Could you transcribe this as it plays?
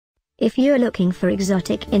If you're looking for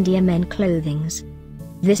exotic India men clothings,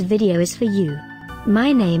 this video is for you.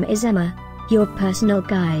 My name is Emma, your personal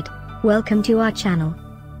guide. Welcome to our channel.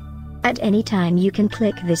 At any time you can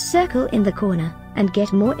click this circle in the corner, and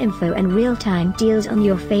get more info and real-time deals on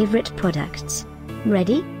your favorite products.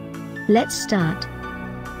 Ready? Let's start.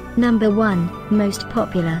 Number 1, Most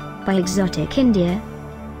Popular, by Exotic India.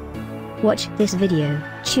 Watch this video,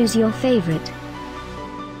 choose your favorite.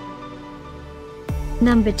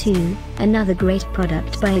 Number 2, another great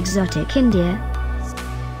product by Exotic India.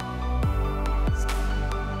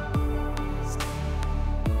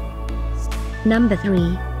 Number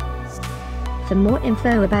 3. For more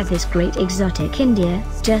info about this great Exotic India,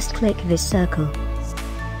 just click this circle.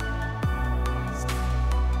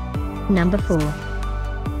 Number 4.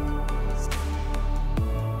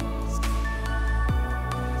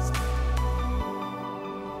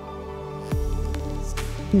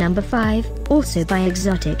 Number 5, also by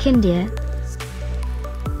Exotic India.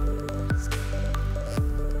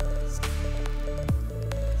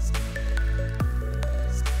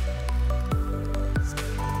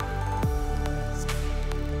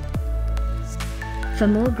 For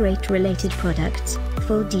more great related products,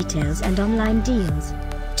 full details and online deals,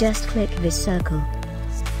 just click this circle.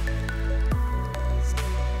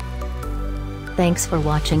 Thanks for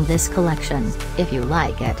watching this collection. If you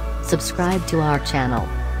like it, subscribe to our channel.